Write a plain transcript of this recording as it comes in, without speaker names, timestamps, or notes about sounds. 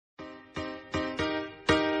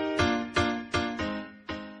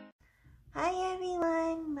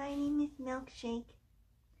Milkshake,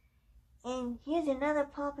 and here's another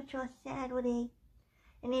PAW Patrol Saturday.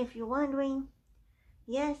 And if you're wondering,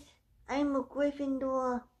 yes, I'm a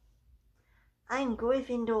Gryffindor. I'm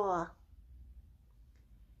Gryffindor,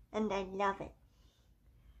 and I love it.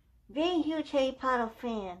 Very huge Harry Potter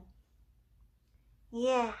fan.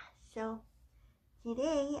 Yeah, so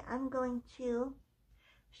today I'm going to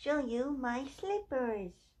show you my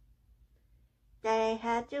slippers that I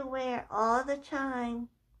had to wear all the time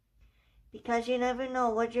because you never know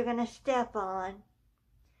what you're going to step on.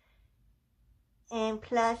 And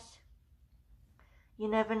plus, you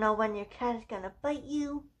never know when your cat is going to bite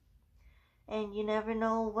you. And you never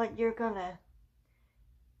know what you're going to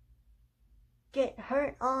get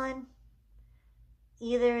hurt on.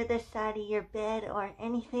 Either the side of your bed or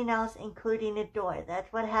anything else, including the door.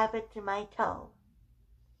 That's what happened to my toe.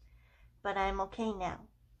 But I'm okay now.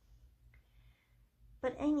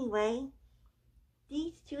 But anyway,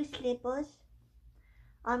 these two slippers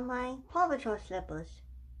are my PAW Patrol slippers.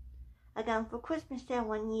 I got them for Christmas that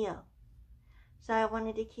 1 year. So I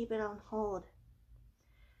wanted to keep it on hold.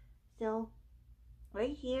 So,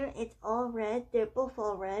 right here, it's all red. They're both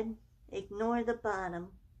all red. Ignore the bottom,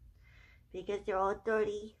 because they're all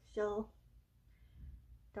dirty, so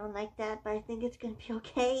don't like that, but I think it's gonna be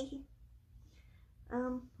okay.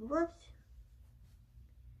 Whoops.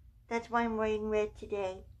 That's why I'm wearing red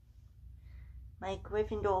today. My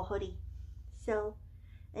Gryffindor hoodie. So,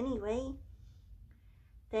 anyway,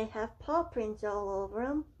 they have paw prints all over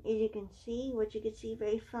them, as you can see, which you can see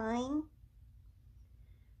very fine.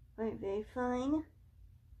 Right, very fine.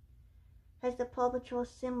 Has the PAW Patrol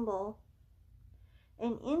symbol.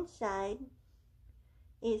 And inside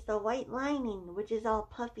is the white lining, which is all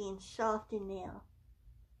puffy and soft in there.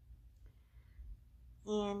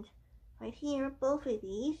 And right here, both of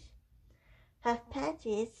these have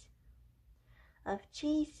patches of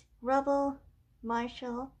Chase, Rubble,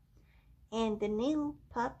 Marshall, and the new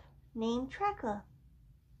pup named Tracker.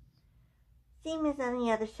 Same as on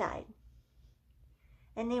the other side.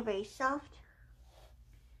 And they're very soft.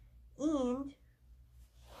 And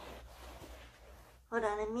hold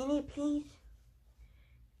on a minute, please.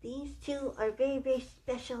 These two are very, very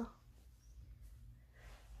special.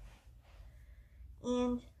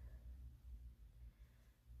 And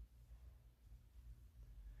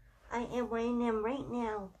I am wearing them right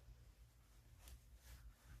now.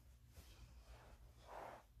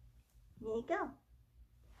 There you go.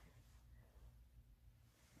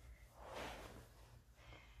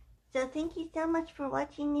 So thank you so much for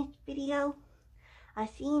watching this video. I'll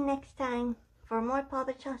see you next time for more PAW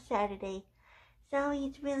Patrol Saturday. Sorry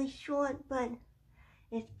it's really short, but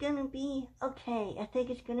it's gonna be okay. I think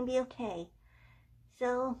it's gonna be okay.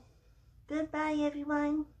 So, goodbye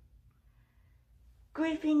everyone.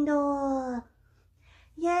 Gryffindor!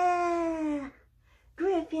 Yeah!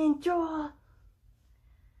 Gryffindor!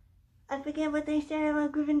 I forget what they said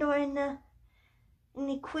about Gryffindor in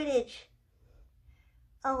the Quidditch.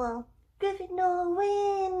 Oh well, Gryffindor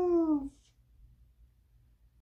wins!